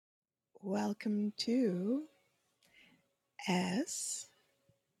Welcome to SEO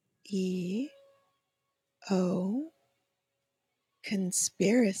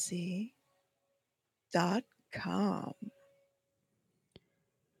conspiracy.com.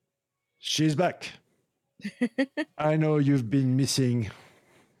 She's back. I know you've been missing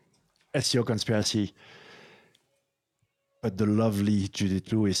SEO Conspiracy, but the lovely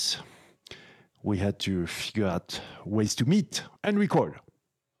Judith Lewis, we had to figure out ways to meet and record.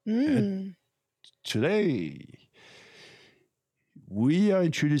 And today, we are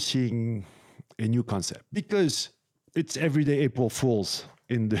introducing a new concept because it's everyday April Fools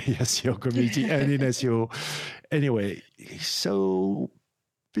in the SEO community and in SEO anyway. So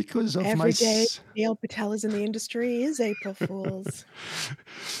because of Every day Neil Patel is in the industry is April Fool's.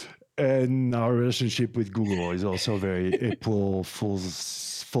 And our relationship with Google is also very April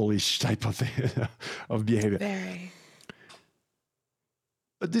Foolish type of thing, of behavior. Very.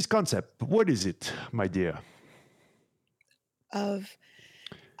 But this concept, what is it, my dear? Of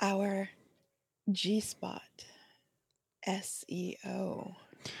our G-Spot SEO.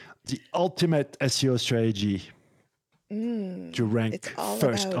 The ultimate SEO strategy to rank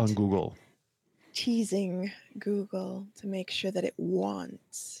first on Google. Teasing Google to make sure that it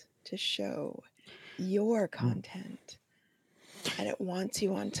wants to show your content and it wants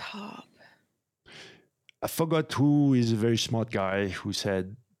you on top. I forgot who is a very smart guy who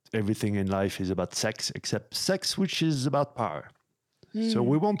said everything in life is about sex except sex, which is about power. So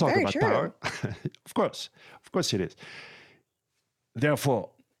we won't talk about power. Of course it is.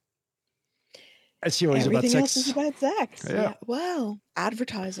 Therefore, SEO is about sex. Everything else is about sex. Yeah. Well,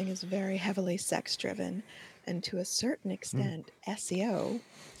 advertising is very heavily sex-driven, and to a certain extent, SEO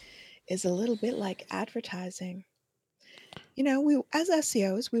is a little bit like advertising. You know, we as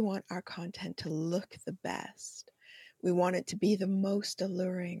SEOs, we want our content to look the best. We want it to be the most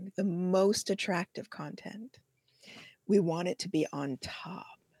alluring, the most attractive content. We want it to be on top.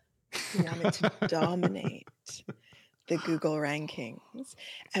 We want it to dominate the Google rankings,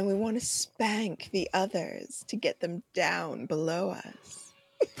 and we want to spank the others to get them down below us.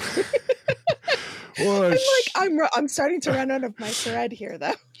 Well, I'm starting to run out of my thread here,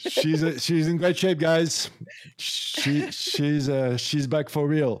 though. she's in great shape, guys. She's back for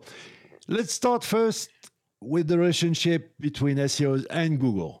real. Let's start first with the relationship between SEOs and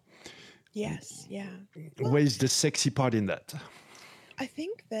Google. Yes, yeah. Where's the sexy part in that? I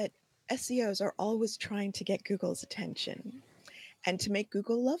think that SEOs are always trying to get Google's attention and to make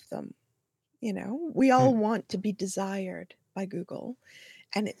Google love them. You know, we all want to be desired by Google,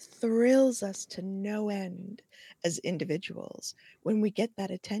 and it thrills us to no end as individuals when we get that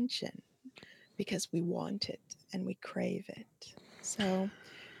attention because we want it and we crave it. So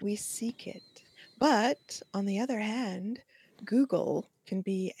we seek it. But on the other hand, Google can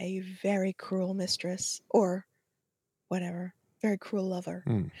be a very cruel mistress or whatever, very cruel lover.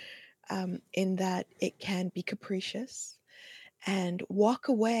 In that it can be capricious and walk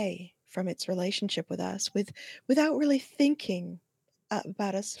away from its relationship with us without really thinking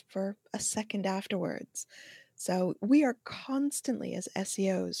about us for a second afterwards. So we are constantly, as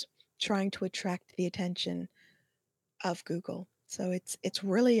SEOs, trying to attract the attention of Google. So it's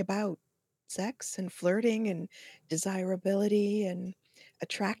really about sex and flirting and desirability and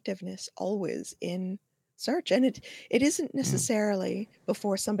attractiveness always in search. And it isn't necessarily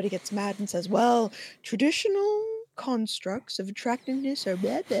before somebody gets mad and says, well, traditional constructs of attractiveness are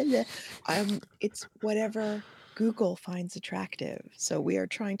blah, blah, blah. It's whatever Google finds attractive. So we are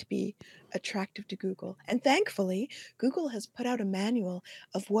trying to be attractive to Google. And thankfully, Google has put out a manual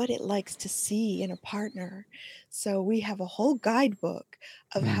of what it likes to see in a partner. So we have a whole guidebook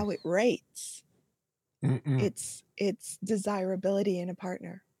of how it rates its desirability in a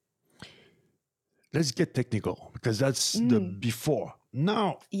partner. Let's get technical because that's the before.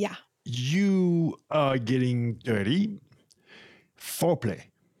 Now, you are getting dirty. Foreplay.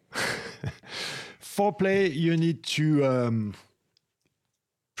 Foreplay, you need to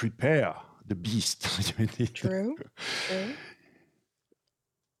prepare the beast. True.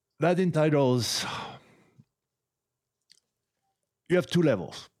 That entitles, you have two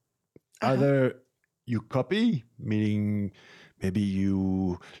levels. Either you copy, meaning maybe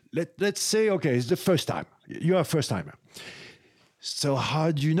let's say, okay, it's the first time. You're a first timer. So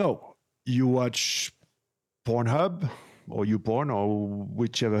how do you know? You watch Pornhub or YouPorn or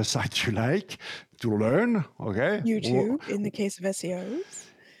whichever site you like to learn, okay? YouTube, in the case of SEOs.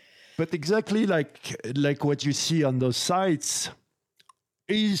 But exactly like what you see on those sites,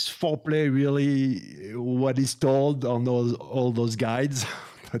 is foreplay really what is told on all those guides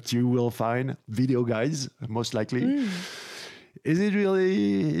that you will find, video guides, most likely? Is it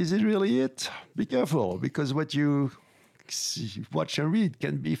really it? Be careful, because what you watch and read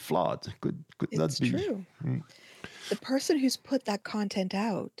can be flawed. Could not It's be. true. The person who's put that content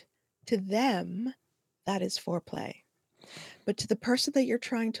out, to them, that is foreplay. But to the person that you're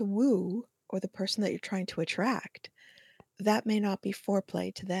trying to woo or the person that you're trying to attract, that may not be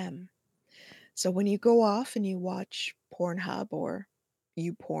foreplay to them. So when you go off and you watch Pornhub or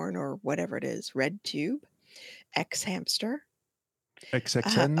YouPorn or whatever it is, RedTube, X Hamster,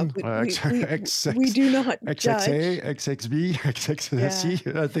 XXN, we do not XXA, judge. XXB, XXC.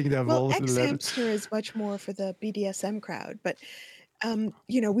 Yeah. I think they've Well, all X letters. Hamster is much more for the BDSM crowd, but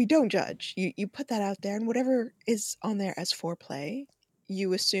we don't judge. You put that out there, and whatever is on there as foreplay,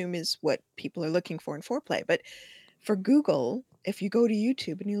 you assume is what people are looking for in foreplay. But for Google, if you go to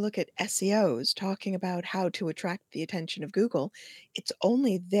YouTube and you look at SEOs talking about how to attract the attention of Google, it's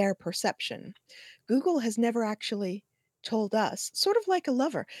only their perception. Google has never actually told us, sort of like a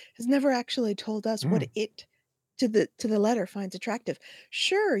lover, has never actually told us what it to the letter finds attractive.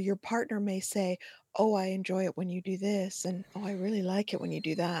 Sure, your partner may say, "Oh, I enjoy it when you do this," and "Oh, I really like it when you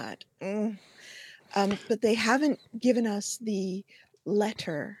do that." But they haven't given us the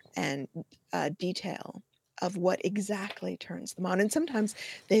letter and detail of what exactly turns them on. And sometimes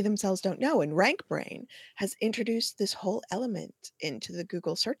they themselves don't know. And RankBrain has introduced this whole element into the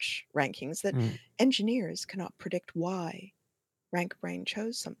Google search rankings that engineers cannot predict why RankBrain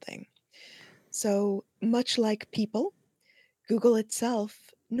chose something. So much like people, Google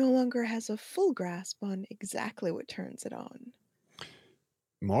itself no longer has a full grasp on exactly what turns it on.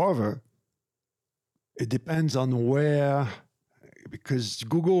 Moreover, it depends on where, because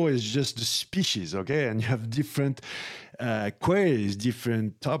Google is just the species, okay? And you have different queries,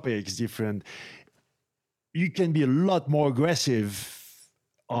 different topics, different. You can be a lot more aggressive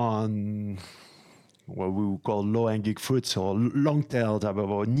on what we would call low-hanging fruits or long tail type of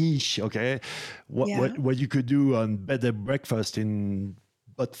or niche, okay? What you could do on bed and breakfast in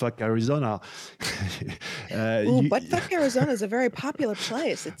buttfuck Arizona. Buttfuck Arizona is a very popular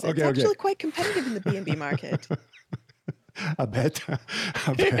place. It's actually quite competitive in the B&B market. I bet.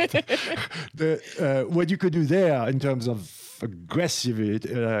 What you could do there in terms of aggressivity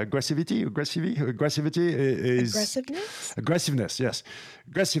is aggressiveness. Yes,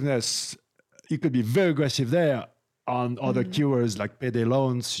 aggressiveness. You could be very aggressive there. On other keywords like payday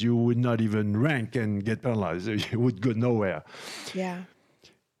loans, you would not even rank and get penalized. You would go nowhere. Yeah.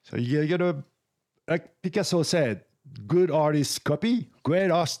 So you gotta, like Picasso said, good artists copy,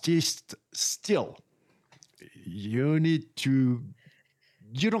 great artists steal. You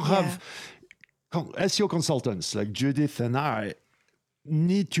don't have SEO consultants like Judith and I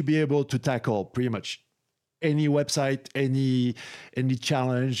need to be able to tackle pretty much any website, any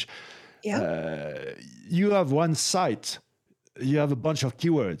challenge. Yeah. You have one site, you have a bunch of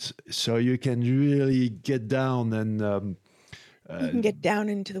keywords, so you can really get down and you can get down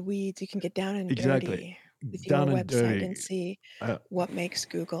into the weeds. You can get down and dirty with your website and see what makes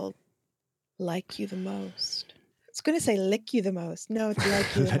Google like you the most. It's going to say lick you the most. No, it's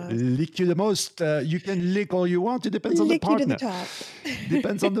like you the most. Lick you the most. You can lick all you want. It depends on the partner. Lick you to the top.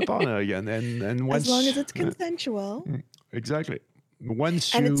 Depends on the partner again. And once, as long as it's consensual. Exactly.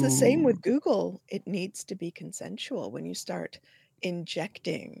 And it's the same with Google. It needs to be consensual when you start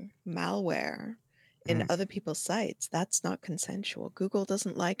injecting malware in other people's sites. That's not consensual. Google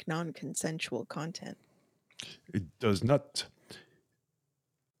doesn't like non-consensual content. It does not.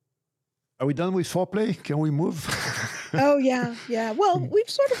 Are we done with foreplay? Can we move? Oh, yeah. Well, we've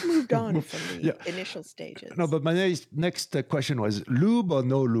sort of moved on from the initial stages. No, but my next question was lube or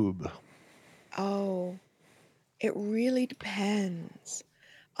no lube? Oh, it really depends.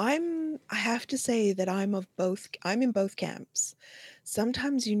 I have to say that I'm in both camps.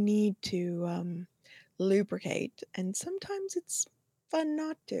 Sometimes you need to lubricate, and sometimes it's fun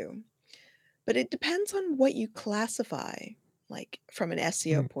not to. But it depends on what you classify. Like from an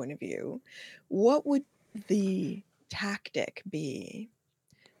SEO point of view, what would the tactic be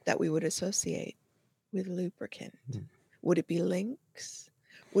that we would associate with lubricant? Would it be links?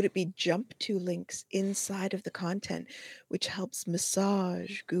 Would it be jump to links inside of the content, which helps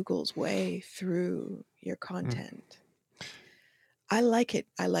massage Google's way through your content? I like it.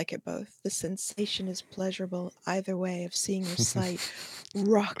 I like it both. The sensation is pleasurable either way of seeing your site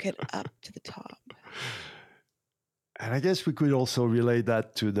rocket up to the top. And I guess we could also relate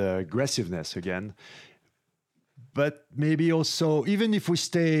that to the aggressiveness again. But maybe also, even if we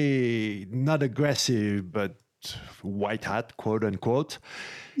stay not aggressive, but white hat, quote unquote.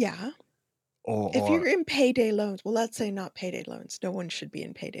 Yeah. If or you're in payday loans, well, let's say not payday loans. No one should be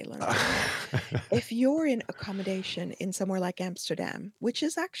in payday loans anymore. If you're in accommodation in somewhere like Amsterdam, which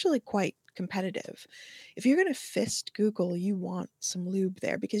is actually quite competitive, if you're going to fist Google, you want some lube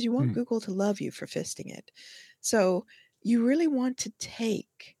there because you want Mm, Google to love you for fisting it. So you really want to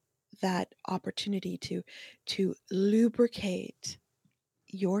take that opportunity to lubricate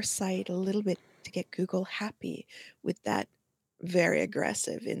your site a little bit to get Google happy with that very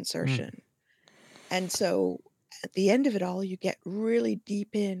aggressive mm, insertion. And so at the end of it all, you get really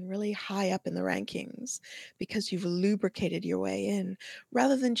deep in, really high up in the rankings because you've lubricated your way in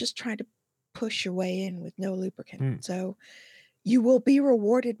rather than just trying to push your way in with no lubricant. mm. So you will be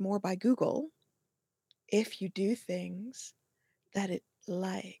rewarded more by Google if you do things that it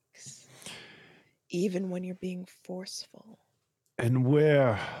likes, even when you're being forceful. And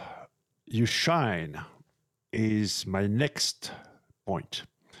where you shine is my next point.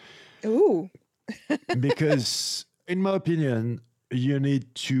 Ooh. Because, in my opinion, you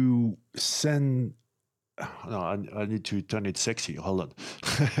need to send. No, I need to turn it sexy. Hold on.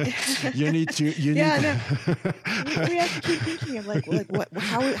 You need to. You need. Yeah, no. We have to keep thinking of like what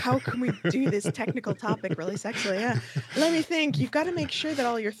how can we do this technical topic really sexily? Yeah. Let me think. You've got to make sure that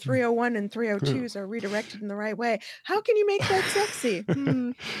all your 301 and 302s are redirected in the right way. How can you make that sexy?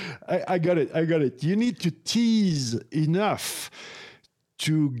 I got it. I got it. You need to tease enough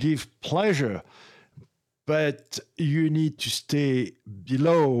to give pleasure, but you need to stay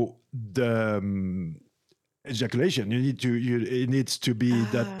below the ejaculation. You need to. It needs to be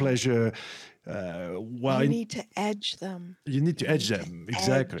that Ah, pleasure. you need to edge them. You need to You edge need to them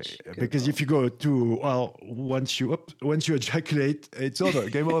exactly, edge because if Google. you go too well, once you ejaculate, it's over.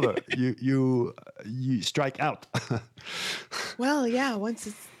 Game over. You strike out. Well, yeah, once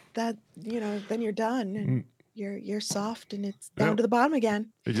it's that, then you're done and Mm, you're soft and it's yeah, down to the bottom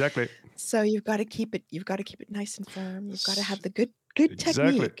again. exactly. So you've got to keep it nice and firm. You've got to have the good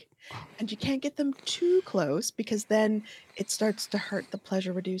Exactly. technique. And you can't get them too close because then it starts to hurt, the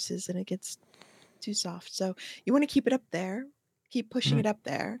pleasure reduces and it gets too soft. So you want to keep it up there, keep pushing Mm, it up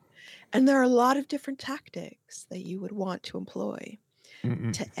there. And there are a lot of different tactics that you would want to employ mm,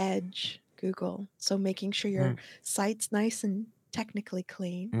 mm, to edge Google. So making sure your mm, site's nice and technically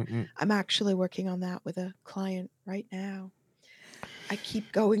clean. mm, mm. I'm actually working on that with a client right now. I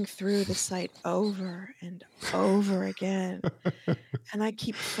keep going through the site over and over again, and I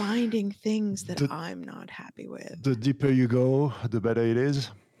keep finding things that the I'm not happy with. the deeper you go, the better it is.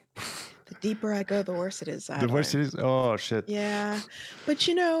 The deeper I go, the worse it is, The worse Adler. it is. Oh shit. Yeah, but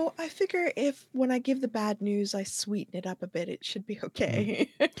I figure if when I give the bad news, I sweeten it up a bit, it should be Mm,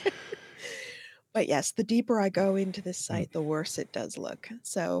 okay. But yes, the deeper I go into this mm, site, the worse it does look.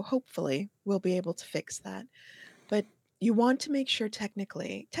 So hopefully we'll be able to fix that. But you want to make sure technical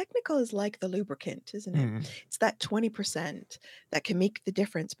is like the lubricant, isn't it? mm. It's that 20% that can make the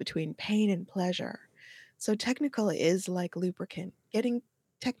difference between pain and pleasure. So technical is like lubricant. Getting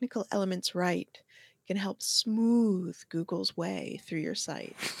technical elements right can help smooth Google's way through your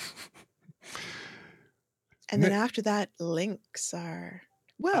site. And then Ne- after that, links are,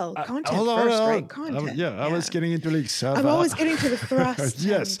 Hold content on, hold first, right? on. Content. Yeah, I was Yeah. getting into leaks. I'm always getting to the thrust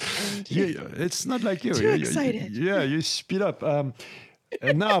Yes, and it's not like you. too excited. Yeah, you speed up.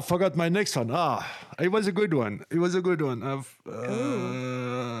 And now I forgot my next one. It was a good one. It was a good one.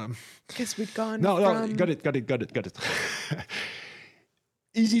 Oh, because we'd gone No, no, got from it, got it, got it, got it.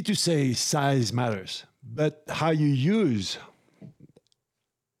 Easy to say size matters, but how you use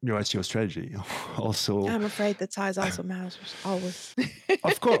your SEO strategy also, I'm afraid that size also matters always.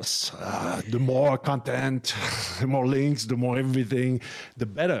 of course, the more content, the more links, the more everything, the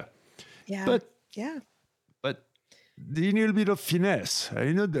better. Yeah. But Yeah. but you need a bit of finesse.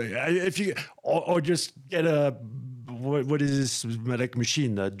 If you or just get a what is this like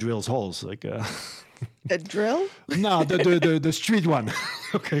machine that drills holes like. A drill? No, the street one.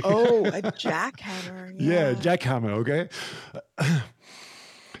 Okay. Oh, a jackhammer. Yeah, Yeah. jackhammer. Okay.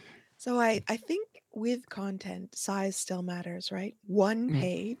 So I think with content, size still matters, right? One Mm,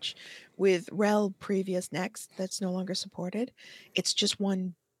 page with rel previous next that's no longer supported. It's just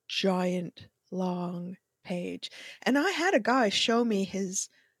one giant long page. And I had a guy show me his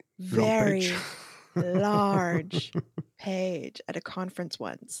long page. very large page at a conference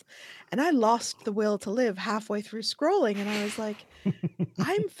once. And I lost the will to live halfway through scrolling. And I was like,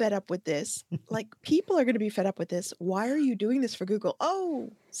 I'm fed up with this. Like, people are going to be fed up with this. Why are you doing this for Google?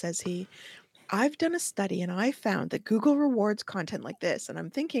 Oh, says he, I've done a study and I found that Google rewards content like this. And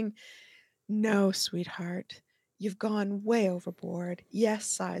I'm thinking, no, sweetheart, you've gone way overboard. Yes,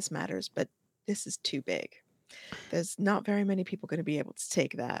 size matters, but this is too big. There's not very many people going to be able to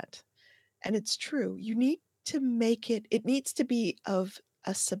take that. And it's true. You need to make it needs to be of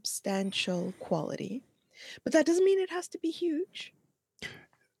a substantial quality, but that doesn't mean it has to be huge.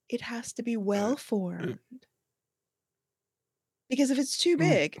 It has to be Uh, well uh, formed. Because if it's too mm,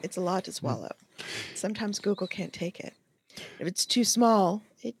 big, it's a lot to mm, swallow. Sometimes Google can't take it. If it's too small,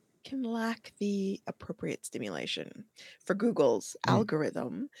 it can lack the appropriate stimulation for Google's mm.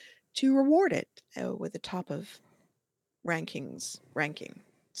 algorithm to reward it with the top of rankings ranking.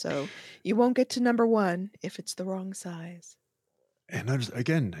 So you won't get to number one if it's the wrong size. And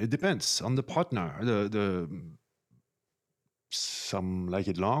again, it depends on the partner. The some like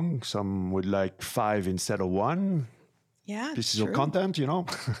it long, some would like 5 instead of 1 Yeah, it's pieces of true. content, you know.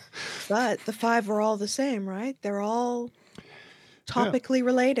 But the five are all the same, right? They're all Yeah, topically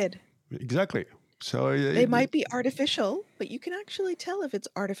related. exactly. So They might be artificial, but you can actually tell if it's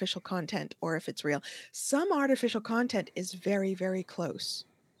artificial content or if it's real. Some artificial content is very, very close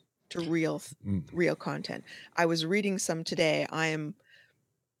to mm, real content. I was reading some today. I am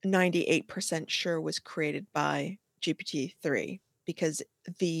 98% sure was created by GPT-3 because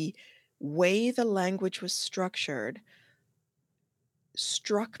the way the language was structured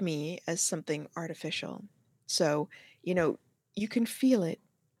struck me as something artificial. So, you know, you can feel it.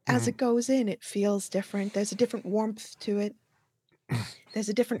 As mm. it goes in, it feels different. There's a different warmth to it. There's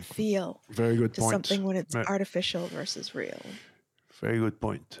a different feel Very good to point. something when it's Yeah, artificial versus real. very good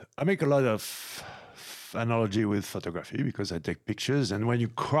point. I make a lot of analogy with photography because I take pictures, and when you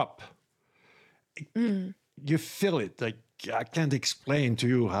crop, Mm, you feel it. Like I can't explain to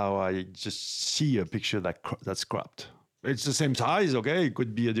you how I just see a picture that's cropped. It's the same size, okay? It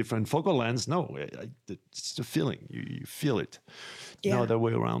could be a different focal length. No, it's the feeling. You feel it. No yeah, other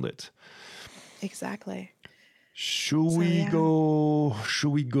way around it. exactly. Should So we yeah. go? Should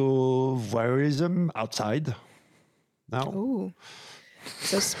we go voyeurism outside now? Oh,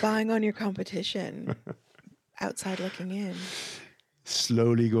 so spying on your competition outside looking in.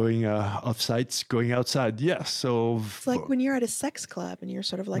 Slowly going off-site, going outside. Yeah. So, It's like when you're at a sex club and you're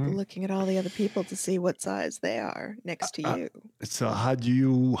sort of like mm, looking at all the other people to see what size they are next to uh, you. so how do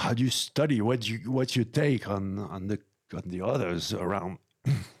you study? What's your take on the others around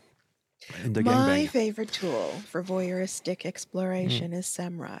in the My gangbang? favorite tool for voyeuristic Mm, exploration is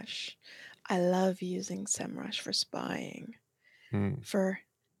SEMrush. I love using SEMrush for spying, mm, for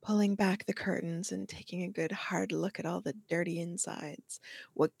pulling back the curtains and taking a good hard look at all the dirty insides,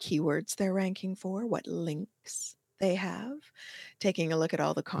 what keywords they're ranking for, what links they have, taking a look at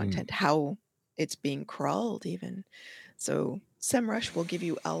all the mm. content, how it's being crawled, even. So, SEMrush will give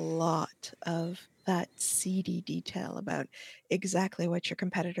you a lot of that seedy detail about exactly what your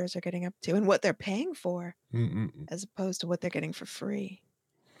competitors are getting up to and what they're paying for, Mm, mm, mm. as opposed to what they're getting for free.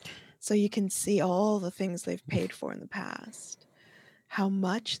 So you can see all the things they've paid for in the past, how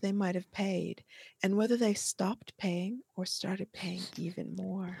much they might have paid, and whether they stopped paying or started paying even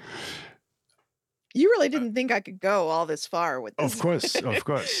more. You really didn't think I could go all this far with Of this. course, of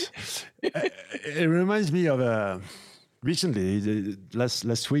course. Uh, it reminds me of recently,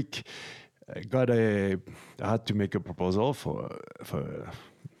 last week. I had to make a proposal for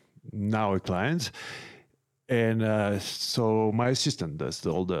now a client, and so my assistant does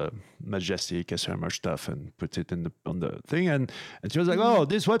all the Majestic SMR stuff and puts it on the thing, and she was like, "Oh, Mhm.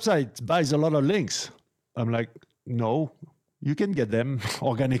 this website buys a lot of links." I'm like, "No, you can get them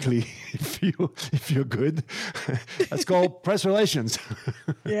organically if you're good. That's called press relations."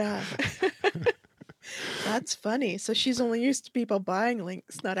 Yeah. That's funny. So she's only used to people buying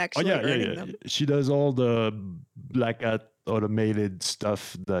links, not Oh actually yeah, yeah, earning yeah. them. She does all the black hat automated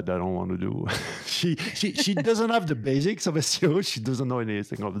stuff that I don't want to do. She doesn't have the basics of SEO. She doesn't know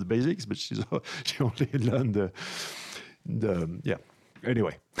anything of the basics, but she only learned the yeah.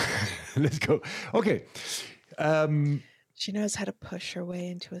 Anyway, let's go. Okay. Um, She knows how to push her way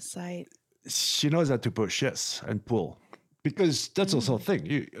into a site. she knows how to push, yes, and pull. Because that's also a Mm.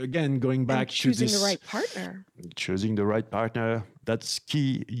 thing. Again, going And back to choosing the this right partner. choosing the right partner, that's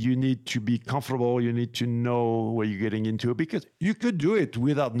key. You need to be comfortable. You need to know what you're getting into because you could do it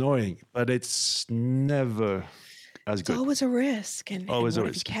without knowing, but it's never as It's good. always a risk. And Always a what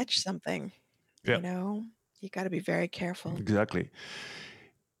if you risk. catch something? Yeah, You know, you got to be very careful. exactly.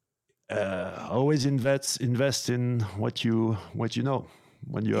 Always invest in what you know,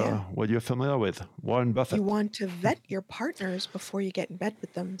 Yeah. what you're familiar with. Warren You Buffett. want to vet your partners before you get in bed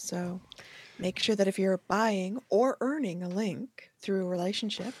with them. So make sure that if you're buying or earning a link through a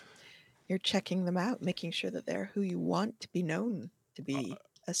relationship, you're checking them out, making sure that they're who you want to be known to be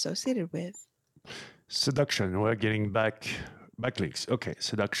associated with. Seduction. We're getting back Backlinks. Okay,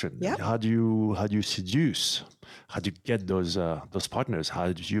 seduction. Yep. How do you seduce? How do you get those partners?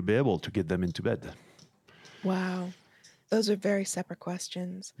 How do you be able to get them into bed? Wow. Those are very separate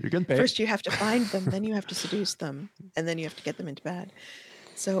questions. You can pay. First, you have to find them, then you have to seduce them, and then you have to get them into bed.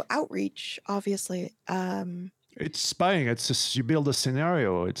 So outreach, obviously, it's spying. It's just, you build a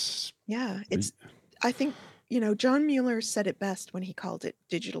scenario. I think, John Mueller said it best when he called it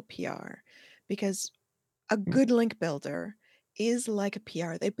digital PR, because a good link builder is like a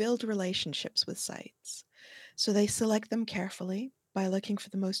PR. They build relationships with sites. So they select them carefully by looking for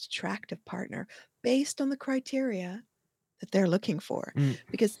the most attractive partner based on the criteria that they're looking for,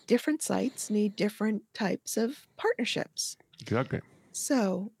 because different sites need different types of partnerships. Exactly.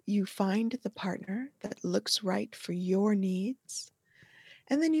 So you find the partner that looks right for your needs,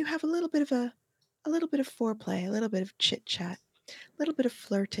 and then you have a little bit of foreplay, a little bit of chit chat, a little bit of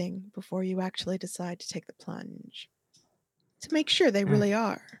flirting before you actually decide to take the plunge, to make sure they really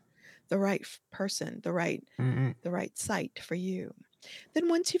are the right person, the right site for you. Then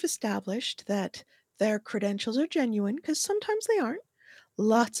once you've established that their credentials are genuine, because sometimes they aren't,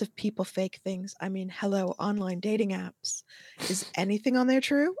 lots of people fake things. I mean, hello, online dating apps. Is anything on there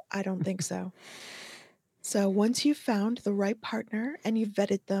true? I don't think so. So once you've found the right partner and you've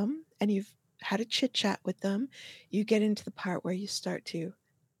vetted them and you've had a chit chat with them, you get into the part where you start to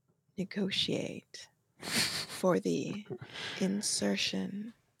negotiate for the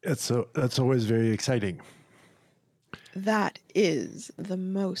insertion. That's always very exciting. That is the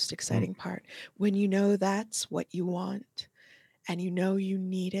most exciting part. When you know that's what you want and you know you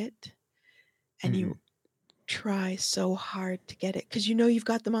need it and you try so hard to get it because you know you've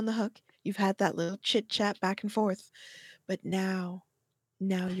got them on the hook. You've had that little chit chat back and forth, but now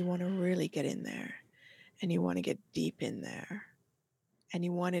you want to really get in there and you want to get deep in there and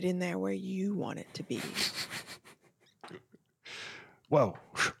you want it in there where you want it to be. Wow.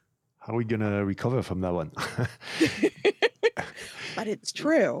 How are we going to recover from that one? But it's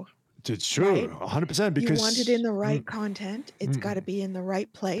true. It's true, right? 100%. Because you want it in the right content. It's got to be in the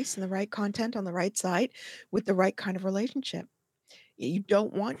right place, in the right content, on the right site, with the right kind of relationship. You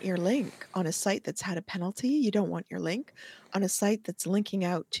don't want your link on a site that's had a penalty. You don't want your link on a site that's linking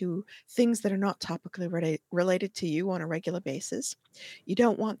out to things that are not topically related to you on a regular basis. You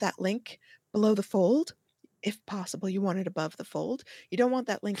don't want that link below the fold. If possible, you want it above the fold. You don't want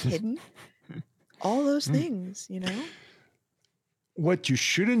that link hidden. All those things, What you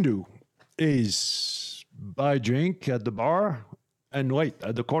shouldn't do is buy a drink at the bar and wait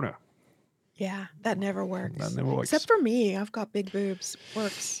at the corner. Yeah, that never works. That never works. Except for me, I've got big boobs.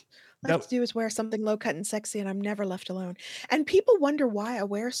 Works. All I have to do is wear something low cut and sexy, and I'm never left alone. And people wonder why I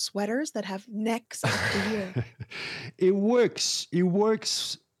wear sweaters that have necks up to here. It works. It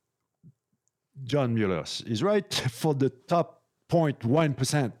works. John Mueller is right for the top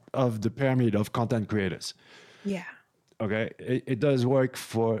 0.1% of the pyramid of content creators. Yeah. Okay. It does work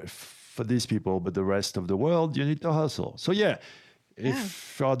for these people, but the rest of the world, you need to hustle. So yeah.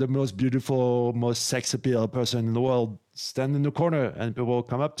 If you're the most beautiful, most sex appeal person in the world, stand in the corner and people will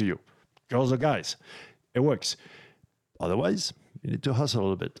come up to you. Girls or guys. It works. Otherwise, you need to hustle a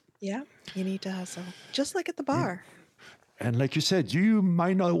little bit. Yeah, you need to hustle. Just like at the bar. And like you said, you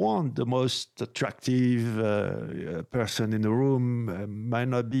might not want the most attractive person in the room, might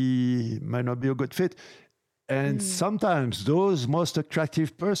not be a good fit. And sometimes those most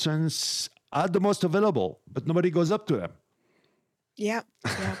attractive persons are the most available, but nobody goes up to them. Yeah.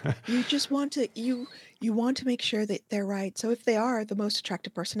 You just want to you want to make sure that they're right. So if they are the most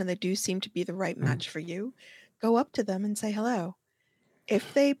attractive person and they do seem to be the right match for you, go up to them and say hello.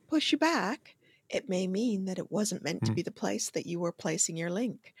 If they push you back, it may mean that it wasn't meant to be the place that you were placing your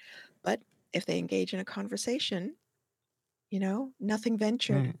link. But if they engage in a conversation, nothing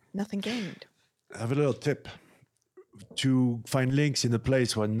ventured, nothing gained. I have a little tip to find links in a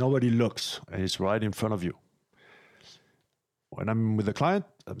place where nobody looks and it's right in front of you. When I'm with a client,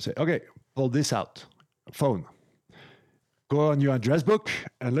 I'm saying, okay, pull this out, phone. Go on your address book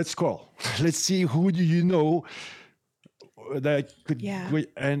and let's scroll. Let's see who do you know that could. Yeah.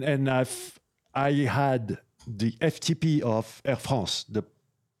 And I had the FTP of Air France, the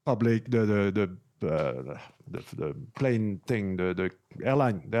public, the plane thing, the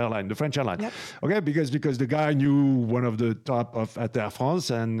airline, the French airline. Yep. Okay, because the guy knew one of the top at Air France,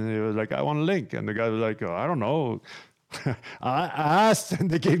 and he was like, I want a link, and the guy was like, I don't know. I asked and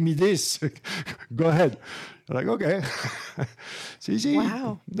they gave me this. Go ahead. I'm like, okay. So you see,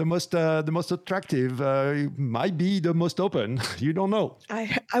 wow. The most attractive might be the most open. You don't know.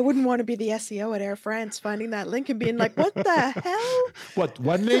 I wouldn't want to be the SEO at Air France finding that link and being like, what the hell? What,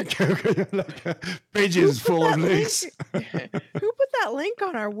 one link? Like, pages full of links. that link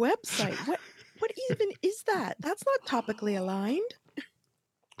on our website? What even is that? That's not topically aligned.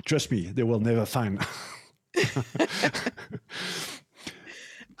 Trust me, they will never find.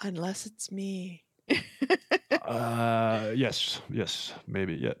 Unless it's me. Yes,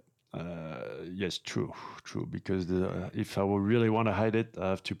 maybe, yeah. Yes, true. Because if I would really want to hide it, I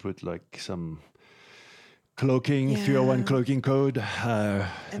have to put like some cloaking, 301 cloaking code.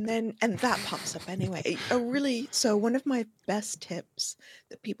 And that pops up anyway. So one of my best tips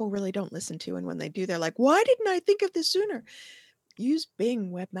that people really don't listen to, and when they do, they're like, why didn't I think of this sooner? Use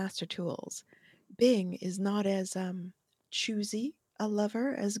Bing Webmaster Tools. Bing is not as choosy a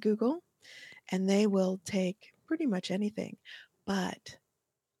lover as Google, and they will take pretty much anything. But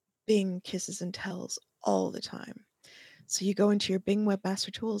Bing kisses and tells all the time. So you go into your Bing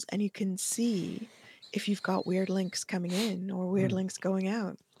Webmaster Tools and you can see if you've got weird links coming in or weird links going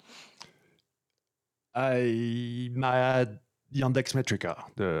out. I had Yandex Metrica,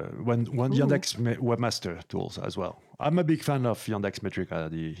 the Yandex Webmaster Tools as well. I'm a big fan of Yandex Metrica,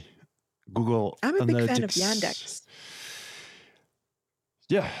 the Google I'm a Analytics. big fan of Yandex.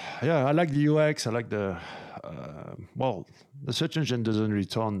 Yeah, I like the UX. I like the the search engine doesn't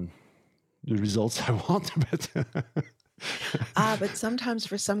return the results I want, but sometimes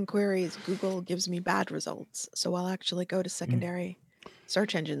for some queries, Google gives me bad results. So I'll actually go to secondary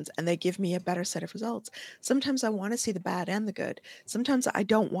search engines and they give me a better set of results. Sometimes I want to see the bad and the good. Sometimes I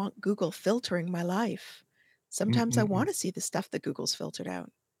don't want Google filtering my life. Sometimes I want to see the stuff that Google's filtered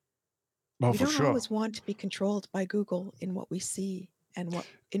out. Well, we for don't sure. always want to be controlled by Google in what we see and what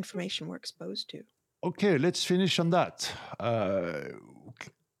information we're exposed to. Okay, let's finish on that.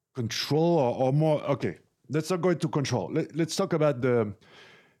 Control or more. Okay, let's not go into control. Let's talk about the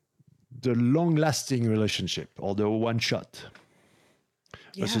long-lasting relationship or the one shot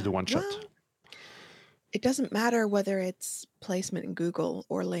versus the one shot. Well, it doesn't matter whether it's placement in Google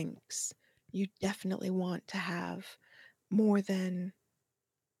or links. You definitely want to have more than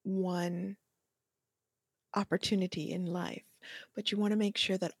one opportunity in life, but you want to make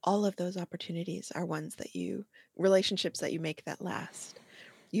sure that all of those opportunities are relationships that you make that last.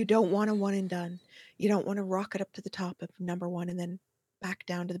 You don't want a one and done. You don't want to rocket up to the top of number one and then back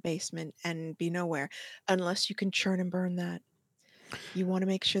down to the basement and be nowhere unless you can churn and burn that. You want to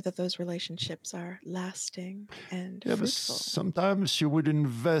make sure that those relationships are lasting and fruitful. But sometimes you would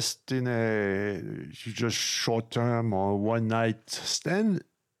invest in a just short-term or one-night stand,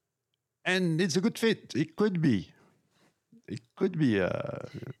 and it's a good fit. It could be,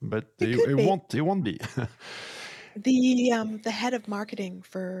 but it won't be. The head of marketing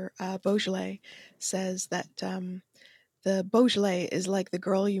for Beaujolais says that the Beaujolais is like the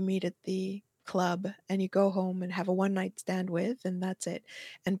girl you meet at the club and you go home and have a one-night stand with, and that's it.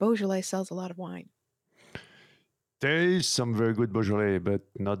 And Beaujolais sells a lot of wine. There is some very good Beaujolais, but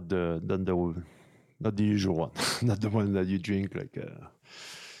not the usual one, not the one that you drink like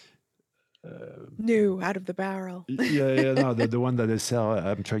new out of the barrel. No, the one that they sell.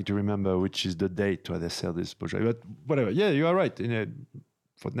 I'm trying to remember which is the date where they sell this Beaujolais, but whatever. Yeah, you are right.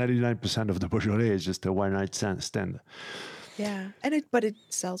 For 99% of the Beaujolais, it's just a one-night stand. Yeah, but it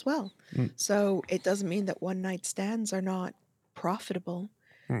sells well. So it doesn't mean that one-night stands are not profitable.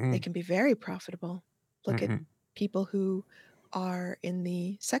 They can be very profitable. Look at people who are in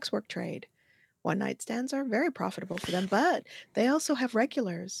the sex work trade. One-night stands are very profitable for them, but they also have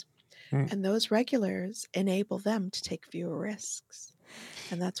regulars. And those regulars enable them to take fewer risks.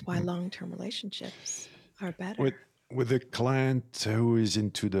 And that's why long-term relationships are better. With a client who is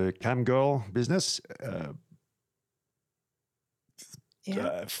into the cam girl business,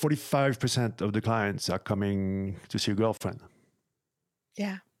 45% of the clients are coming to see a girlfriend.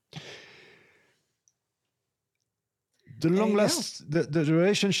 Yeah. The the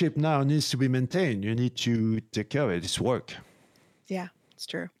relationship now needs to be maintained. You need to take care of it. It's work. Yeah, it's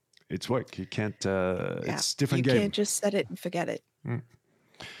true. It's work. You can't, it's different game. You can't just set it and forget it.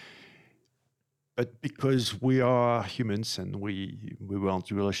 But because we are humans and we want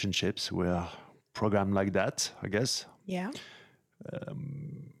relationships, we are programmed like that, I guess. Yeah.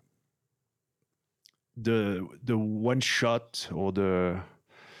 The one shot or the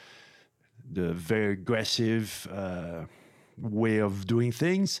very aggressive way of doing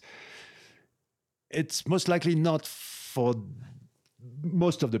things, it's most likely not for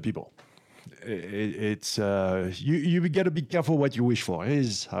most of the people. It's you got to be careful what you wish for.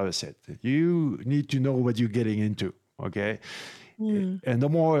 Is how I said. You need to know what you're getting into. Okay, and the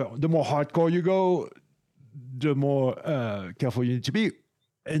more hardcore you go, the more careful you need to be.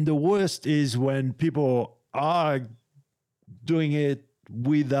 And the worst is when people are doing it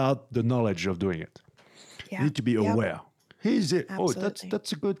without the knowledge of doing it. Yeah. You need to be aware. He's it. Oh, Absolutely.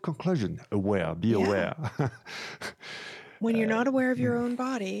 that's a good conclusion. Aware, be Yeah. aware. When you're not aware of your Mm, own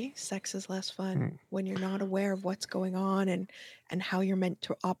body, sex is less fun. mm, When you're not aware of what's going on and how you're meant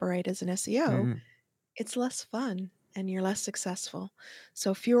to operate as an SEO, mm. it's less fun and you're less successful.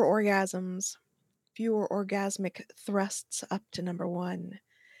 So fewer orgasms, fewer orgasmic thrusts up to number one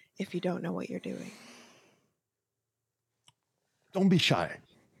if you don't know what you're doing. Don't be shy.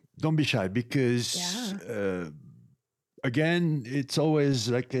 Don't be shy because, Yeah. again, it's always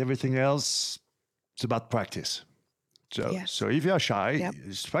like everything else. It's about practice. So Yes. if you're shy, Yep.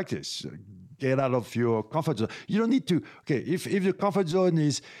 it's practice. Get out of your comfort zone. You don't need to. Okay, if the comfort zone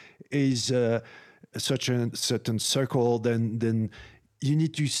is such a certain circle, then you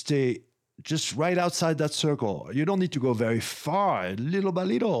need to stay just right outside that circle. You don't need to go very far, little by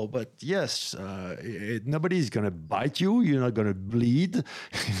little. But yes, nobody's gonna bite you. You're not gonna bleed.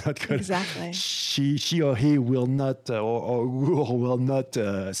 You're not gonna. Exactly. She or he will not, or will not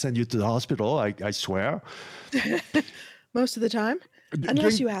send you to the hospital. I swear. Most of the time, unless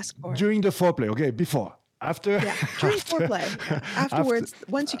During you ask for it. during the foreplay, okay, before, after, Yeah. During after, foreplay. Yeah. after, Afterwards,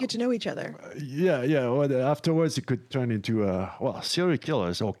 once you get to know each other. yeah. Well, afterwards, it could turn into serial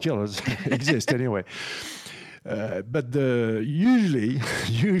killers or killers exist anyway. But usually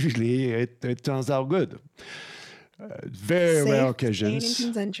it turns out good. Very rare Safe, sane, and occasions. Yeah.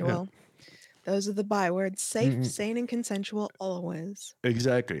 consensual. Those are the bywords. Safe, Mhm. sane, and consensual always.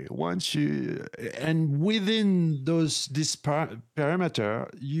 Exactly. Once you and within this parameter,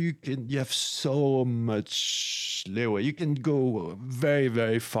 you have so much leeway. You can go very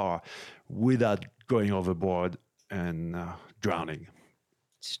very far without going overboard and drowning.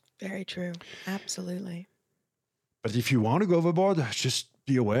 It's very true. Absolutely. But if you want to go overboard, just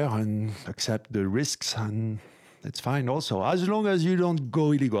be aware and accept the risks, and it's fine. Also, as long as you don't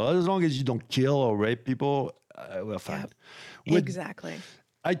go illegal, as long as you don't kill or rape people, we're fine. Yep. With Exactly.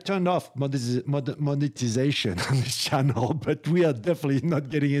 I turned off monetization on this channel, but we are definitely not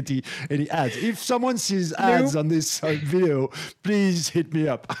getting any ads. If someone sees ads Nope. on this video, please hit me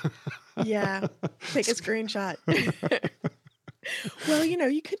up. Yeah. Take a screenshot. Well,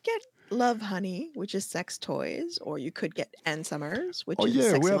 you could get Love Honey, which is sex toys, or you could get Ann Summers, which Oh is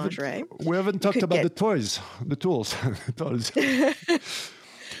yeah, sexy lingerie. we haven't You talked could about get the toys, the tools, the toys.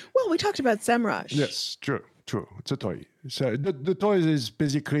 Well, we talked about SEMrush. Yes, true. It's a toy. So the toys is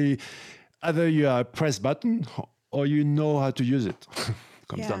basically either you press button or you know how to use it.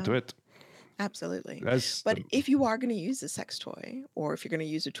 Comes down Yeah. to it. Absolutely. That's But if you are going to use a sex toy or if you're going to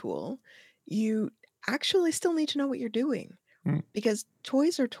use a tool, you actually still need to know what you're doing Mm. because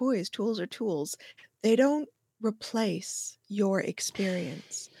toys are toys, tools are tools. They don't replace your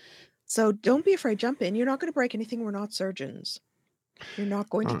experience. So don't be afraid, jump in. You're not going to break anything. We're not surgeons. You're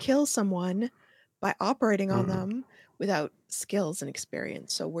not going to kill someone by operating on them without skills and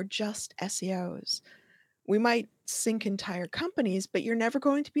experience. So we're just SEOs. We might sink entire companies, but you're never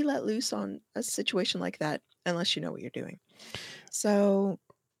going to be let loose on a situation like that unless you know what you're doing. So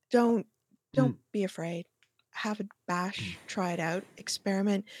don't be afraid. Have a bash, try it out,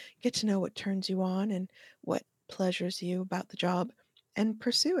 experiment, get to know what turns you on and what pleasures you about the job, and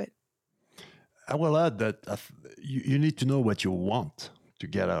pursue it. I will add that you need to know what you want to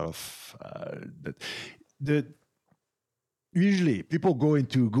get out of that. Usually, people go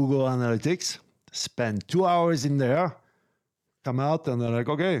into Google Analytics, spend 2 hours in there, come out, and they're like,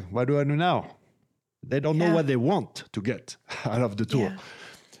 "Okay, what do I do now?" They don't know Yeah. what they want to get out of the tool. Yeah.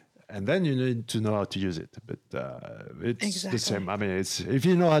 And then you need to know how to use it. But it's Exactly. the same. I mean, if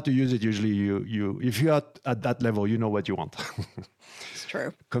you know how to use it, usually if you're at that level, you know what you want. It's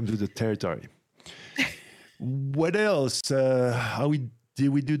true. Comes with the territory. What else? Did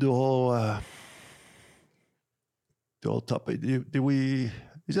we do the whole topic? Did we?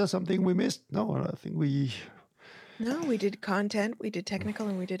 Is there something we missed? No, I think we. No, we did content, we did technical,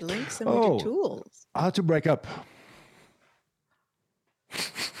 and we did links, and we did tools. How to break up.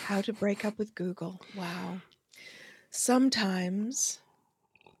 How to break up with Google. Wow. Sometimes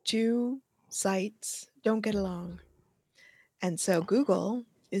two sites don't get along. And so Google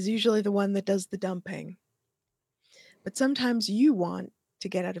is usually the one that does the dumping. But sometimes you want to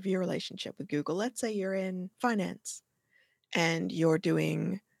get out of your relationship with Google. Let's say you're in finance and you're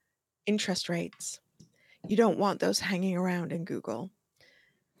doing interest rates. You don't want those hanging around in Google.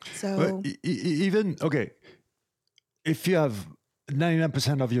 So even, okay, if you have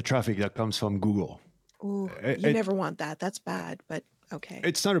 99% of your traffic that comes from Google. you never want that. That's bad, but okay.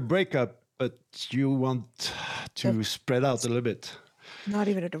 It's not a breakup, but you want to spread out a little bit. Not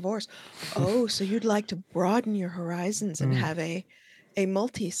even a divorce. Oh, so you'd like to broaden your horizons and have a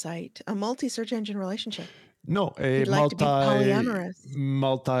multi-site, a multi-search engine relationship. No, a You'd like to be multi polyamorous.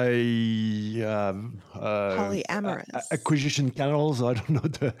 multi Polyamorous. acquisition channels. I don't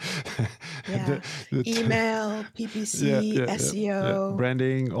know Yeah. the Email, yeah, PPC, yeah, yeah, yeah, SEO.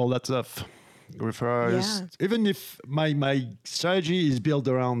 branding, all that stuff. Refers. Yeah. Even if my strategy is built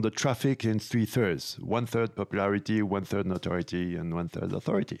around the traffic in three thirds: one third popularity, one third notoriety, and one third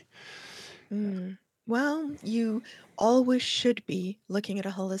authority. Mm. Well, you always should be looking at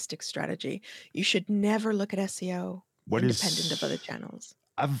a holistic strategy. You should never look at SEO What independent of other is channels.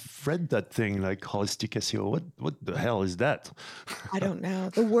 I've read that thing like holistic SEO. What the hell is that? I don't know.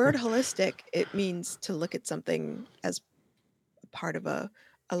 The word holistic, it means to look at something as part of a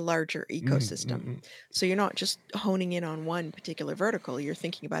larger Mm, ecosystem. mm, So you're not just honing in on one particular vertical, you're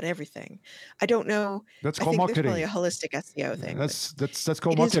thinking about everything. I don't know. that's I called think there's probably marketing. a holistic SEO thing, but That's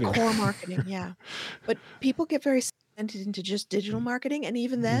called it is marketing. core marketing, yeah. But people get very segmented into just digital marketing, and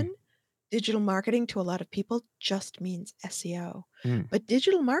even Mm, then, digital marketing to a lot of people just means SEO. mm, But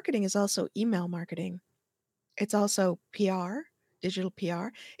digital marketing is also email marketing. It's also PR, digital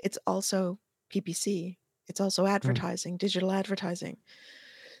PR. It's also PPC. It's also mm, advertising, digital advertising.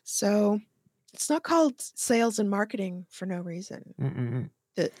 So it's not called sales and marketing for no reason, mm, mm,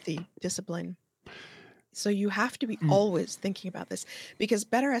 the discipline. So you have to be mm, always thinking about this because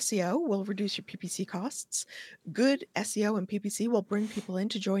better SEO will reduce your PPC costs. Good SEO and PPC will bring people in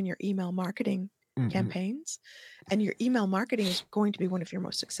to join your email marketing mm, mm, campaigns. And your email marketing is going to be one of your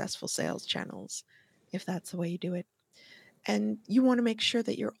most successful sales channels if that's the way you do it. And you want to make sure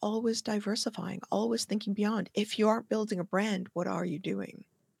that you're always diversifying, always thinking beyond. If you aren't building a brand, what are you doing?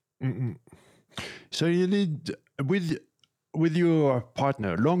 mm, mm. So you need with your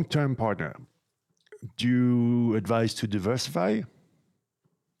partner, long-term partner. Do you advise to diversify?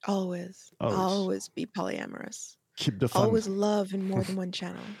 Always, Always always be polyamorous. keep the fun. Always love in more than one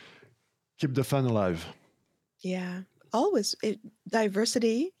channel. Keep the fun alive. Yeah, always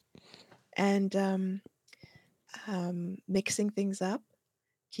diversity and mixing things up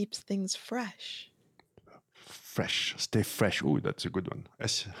keeps things fresh. Fresh, stay fresh. Oh, that's a good one.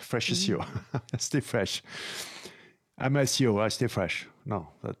 Fresh SEO. Mm. Stay fresh. I'm SEO. I stay fresh. No,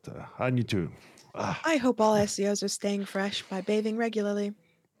 that I need to. Ah. I hope all SEOs are staying fresh by bathing regularly.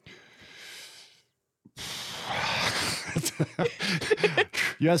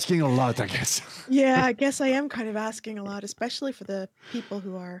 You're asking a lot, I guess. Yeah, I guess I am kind of asking a lot, especially for the people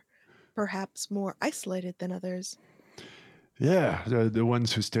who are perhaps more isolated than others. Yeah, the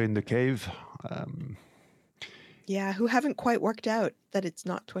ones who stay in the cave. Um, Yeah, who haven't quite worked out that it's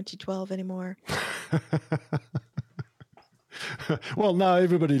not 2012 anymore. well, now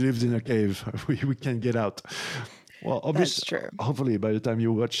everybody lives in a cave. We can get out. Well, That's obviously, true. hopefully, by the time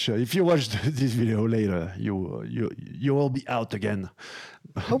you watch, if you watch this video later, you will be out again.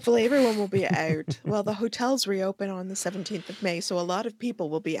 Hopefully, everyone will be out. Well, the hotels reopen on the 17th of May, so a lot of people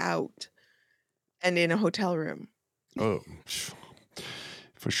will be out and in a hotel room. Oh,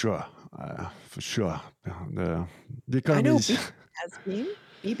 for sure, for sure. The I economy know is. BB has been.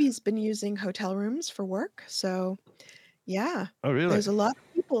 BB's been using hotel rooms for work, so yeah, Oh, really? there's a lot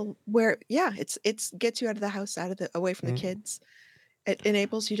of people where yeah, it's gets you out of the house, out of the away from the Mm. kids. It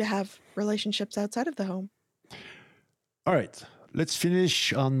enables you to have relationships outside of the home. All right, let's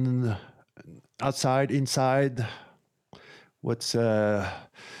finish on outside, inside. What's the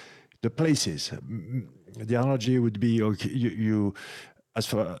places? The analogy would be okay. You as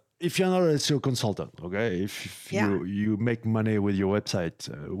for if you're not a SEO consultant, okay, if Yeah. you make money with your website,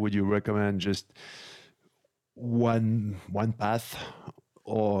 would you recommend just one path,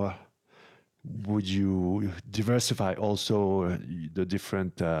 or would you diversify also the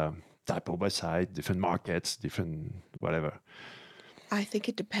different type of website, different markets, different whatever? I think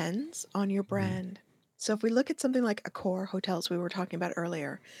it depends on your brand. So if we look at something like Accor hotels we were talking about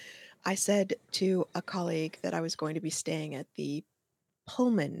earlier, I said to a colleague that I was going to be staying at the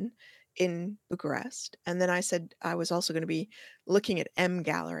Pullman in Bucharest. And then I said I was also going to be looking at M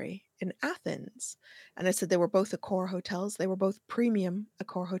Gallery in Athens. And I said they were both Accor hotels. They were both premium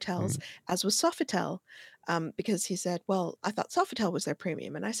Accor hotels, Mm, as was Sofitel. Because he said, well, I thought Sofitel was their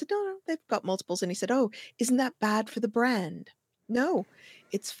premium. And I said, no, no, they've got multiples. And he said, oh, isn't that bad for the brand? No,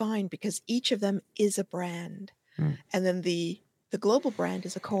 it's fine because each of them is a brand. mm, And then the global brand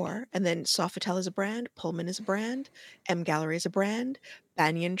is Accor, and then Sofitel is a brand, Pullman is a brand, M Gallery is a brand,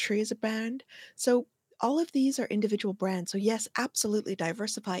 Banyan Tree is a brand. So all of these are individual brands. So yes, absolutely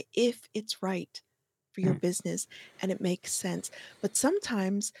diversify if it's right for your mm. business and it makes sense. But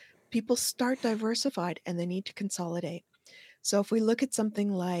sometimes people start diversified and they need to consolidate. So if we look at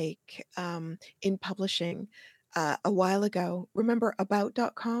something like in publishing, a while ago, remember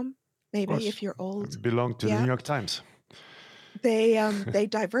about.com? Of maybe course, if you're old. belong to the New Yeah. York Times. They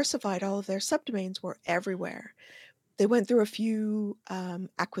diversified all of their subdomains were everywhere. They went through a few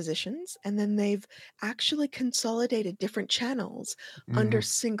acquisitions, and then they've actually consolidated different channels under Mhm,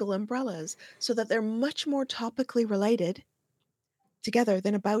 single umbrellas so that they're much more topically related together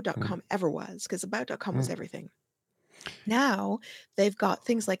than mm, about.com ever was, because about.com was mm, everything. Now they've got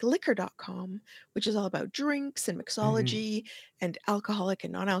things like liquor.com, which is all about drinks and mhm, mixology and alcoholic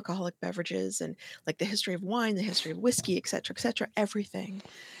and non-alcoholic beverages and like the history of wine, the history of whiskey, et cetera, everything,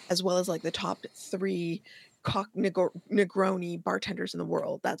 as well as like the top 3 Negroni bartenders in the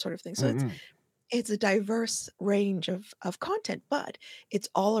world, that sort of thing. So mhm, it's a diverse range of content, but it's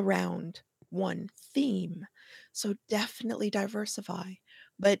all around one theme. So definitely diversify,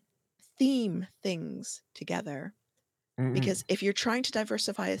 but theme things together, mhm, because if you're trying to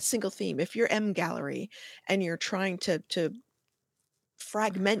diversify a single theme, if you're M Gallery and you're trying to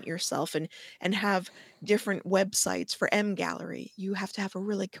fragment yourself and have different websites for M Gallery, you have to have a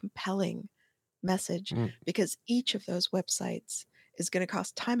really compelling message, mm. because each of those websites is going to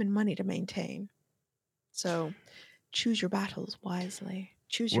cost time and money to maintain. So choose your battles wisely.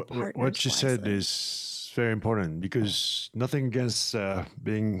 Choose your What partners you said wisely. is very important because nothing against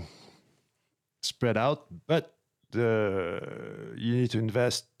being spread out, but you need to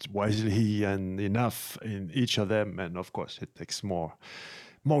invest wisely and enough in each of them, and of course, it takes more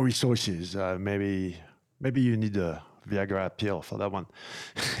resources. Maybe you need a Viagra pill for that one.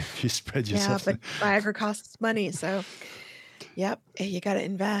 If you spread Yeah, yourself. but Viagra costs money, so yep, you got to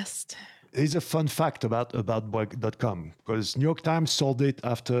invest. Here's a fun fact about.com because New York Times sold it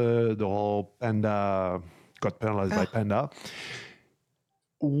after the whole Panda got penalized by Oh, Panda.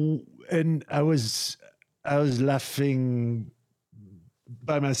 And I was laughing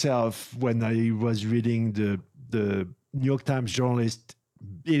by myself when I was reading the New York Times journalist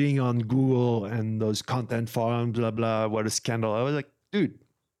beating on Google and those content forums, blah blah. What a scandal! I was like, dude,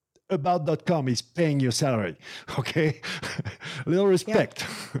 about.com is paying your salary, okay? Little yeah, respect,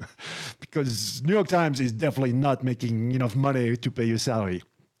 because New York Times is definitely not making enough money to pay your salary.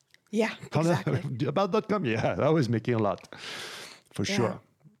 yeah, exactly. About.com, yeah, I was making a lot, for Yeah. sure,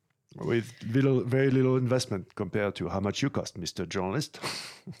 with very little investment compared to how much you cost, Mr. Journalist.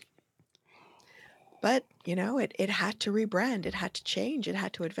 But, it had to rebrand, it had to change, it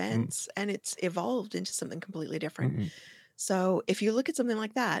had to Mm, advance, and it's evolved into something completely different. mm, So if you look at something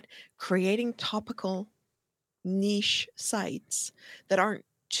like that, creating topical niche sites that aren't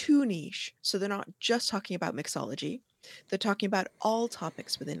too niche, so they're not just talking about mixology, they're talking about all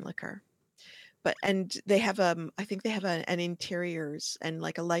topics within liquor. And they have I think they have an interiors and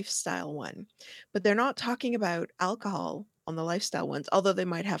like a lifestyle one, but they're not talking about alcohol on the lifestyle ones, although they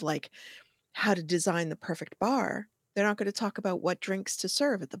might have like how to design the perfect bar. They're not going to talk about what drinks to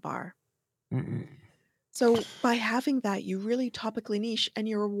serve at the bar. mm, mm, So by having that, you really topically niche, and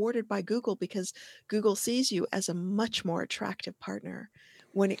you're rewarded by Google because Google sees you as a much more attractive partner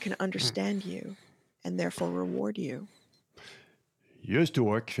when it can mm. understand you and therefore reward you. Used to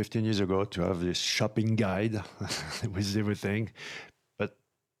work 15 years ago to have this shopping guide with everything, but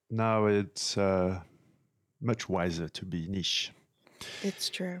now it's much wiser to be niche. It's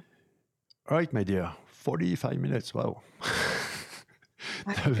true. All right, my dear, 45 minutes. Wow.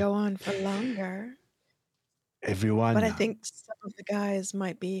 I could go on for longer, but I Everyone, think some of the guys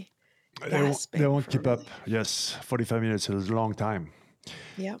might be they gasping won't for keep up. relief. Yes, 45 minutes is a long time.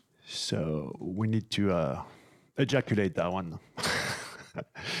 Yep. So we need to ejaculate that one.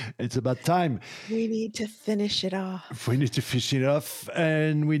 It's about time. We need to finish it off. We need to finish it off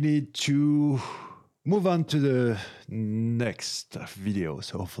and we need to move on to the next video.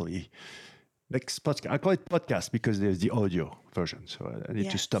 So hopefully, next podcast. I call it podcast because there's the audio version. So I need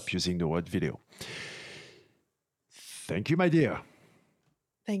to stop Yes. using the word video. Thank you, my dear.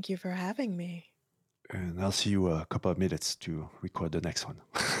 Thank you for having me. And I'll see you a couple of minutes to record the next one.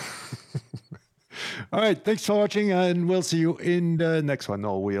 All right. Thanks for watching, and we'll see you in the next one.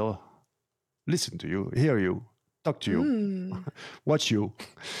 Or we'll listen to you, hear you, talk to you, Mm. watch you,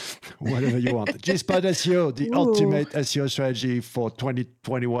 whatever you want. G-Spot SEO, the Ooh. ultimate SEO strategy for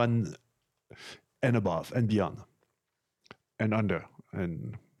 2021 and above and beyond and under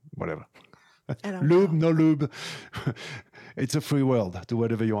and whatever. And on Lube, top. no lube. It's a free world. Do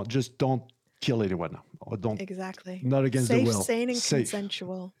whatever you want. Just don't kill anyone or don't, Exactly. not against the Safe, will. sane, and Safe.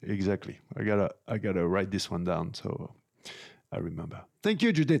 consensual. Exactly. I gotta write this one down so I remember. Thank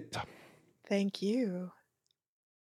you, Judith. Thank you.